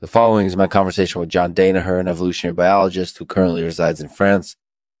The following is my conversation with John Danaher, an evolutionary biologist who currently resides in France.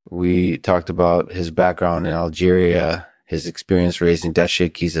 We talked about his background in Algeria, his experience raising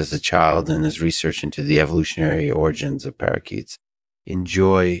Dashikis as a child, and his research into the evolutionary origins of parakeets.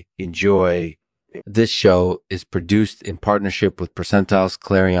 Enjoy. This show is produced in partnership with Percentiles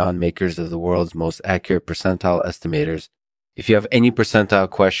Clarion, makers of the world's most accurate percentile estimators. If you have any percentile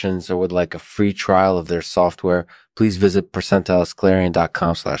questions or would like a free trial of their software, please visit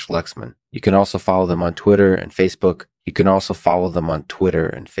percentilesclarion.com/Lexman. You can also follow them on Twitter and Facebook.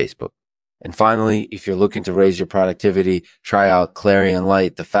 And finally, if you're looking to raise your productivity, try out Clarion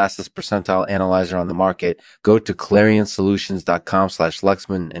Light, the fastest percentile analyzer on the market. Go to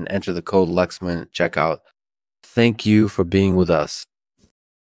clarionsolutions.com/Lexman and enter the code Lexman at checkout. Thank you for being with us.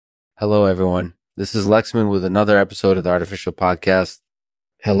 Hello, everyone. This is Lexman with another episode of the Artificial Podcast.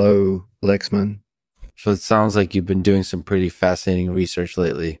 Hello, Lexman. So it sounds like you've been doing some pretty fascinating research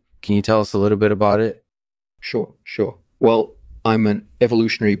lately. Can you tell us a little bit about it? Sure. Well, I'm an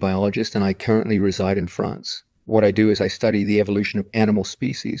evolutionary biologist and I currently reside in France. What I do is I study the evolution of animal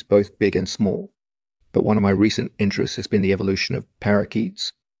species, both big and small. But one of my recent interests has been the evolution of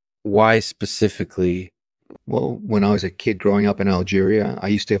parakeets. Why specifically? Well, when I was a kid growing up in Algeria, I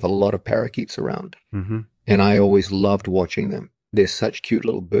used to have a lot of parakeets around. Mm-hmm. And I always loved watching them. They're such cute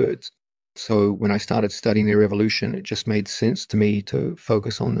little birds. So when I started studying their evolution, it just made sense to me to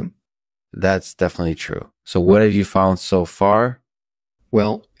focus on them. That's definitely true. So what have you found so far?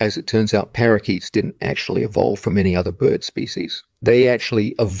 Well, as it turns out, parakeets didn't actually evolve from any other bird species. They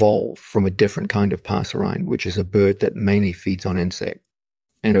actually evolved from a different kind of passerine, which is a bird that mainly feeds on insects.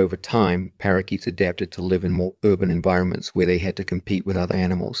 And over time, parakeets adapted to live in more urban environments where they had to compete with other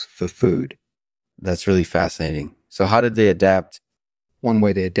animals for food. That's really fascinating. So how did they adapt? One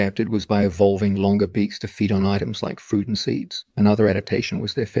way they adapted was by evolving longer beaks to feed on items like fruit and seeds. Another adaptation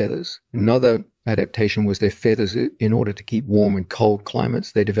was their feathers. Another adaptation was their feathers. In order to keep warm in cold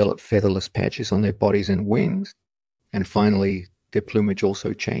climates, they developed featherless patches on their bodies and wings. And finally, their plumage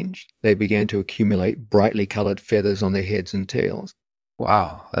also changed. They began to accumulate brightly colored feathers on their heads and tails.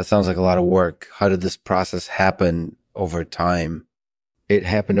 Wow, that sounds like a lot of work. How did this process happen over time? It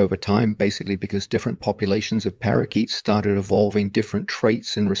happened over time basically because different populations of parakeets started evolving different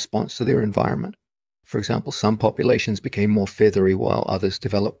traits in response to their environment. For example, some populations became more feathery while others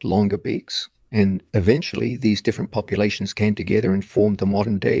developed longer beaks. And eventually, these different populations came together and formed the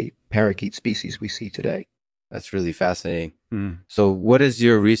modern-day parakeet species we see today. That's really fascinating. So what does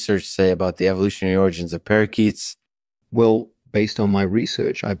your research say about the evolutionary origins of parakeets? Well, based on my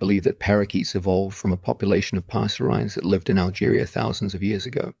research, I believe that parakeets evolved from a population of passerines that lived in Algeria thousands of years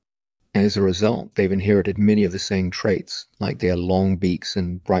ago. As a result, they've inherited many of the same traits, like their long beaks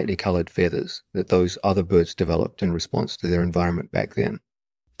and brightly colored feathers, that those other birds developed in response to their environment back then.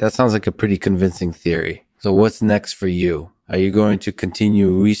 That sounds like a pretty convincing theory. So what's next for you? Are you going to continue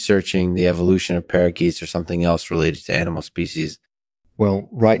researching the evolution of parakeets or something else related to animal species? Well,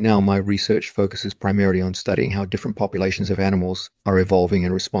 right now my research focuses primarily on studying how different populations of animals are evolving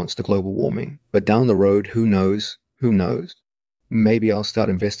in response to global warming. But down the road, who knows? Maybe I'll start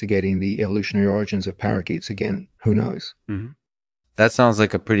investigating the evolutionary origins of parakeets again. Who knows? Mm-hmm. That sounds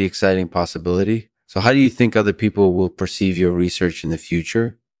like a pretty exciting possibility. So how do you think other people will perceive your research in the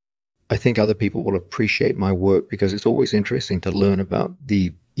future? I think other people will appreciate my work because it's always interesting to learn about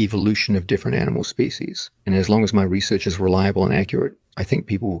the evolution of different animal species. And as long as my research is reliable and accurate, I think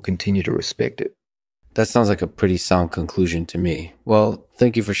people will continue to respect it. That sounds like a pretty sound conclusion to me. Well,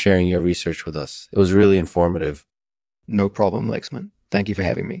 thank you for sharing your research with us. It was really informative. No problem, Lexman. Thank you for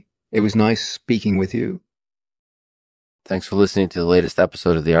having me. It was nice speaking with you. Thanks for listening to the latest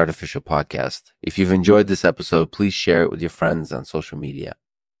episode of the Artificial Podcast. If you've enjoyed this episode, please share it with your friends on social media.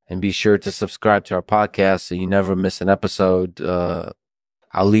 And be sure to subscribe to our podcast so you never miss an episode.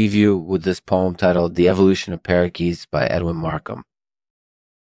 I'll leave you with this poem titled The Evolution of Parakeets by Edwin Markham.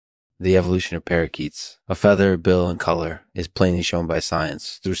 The evolution of parakeets. A feather, bill, and color is plainly shown by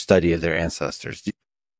science through study of their ancestors.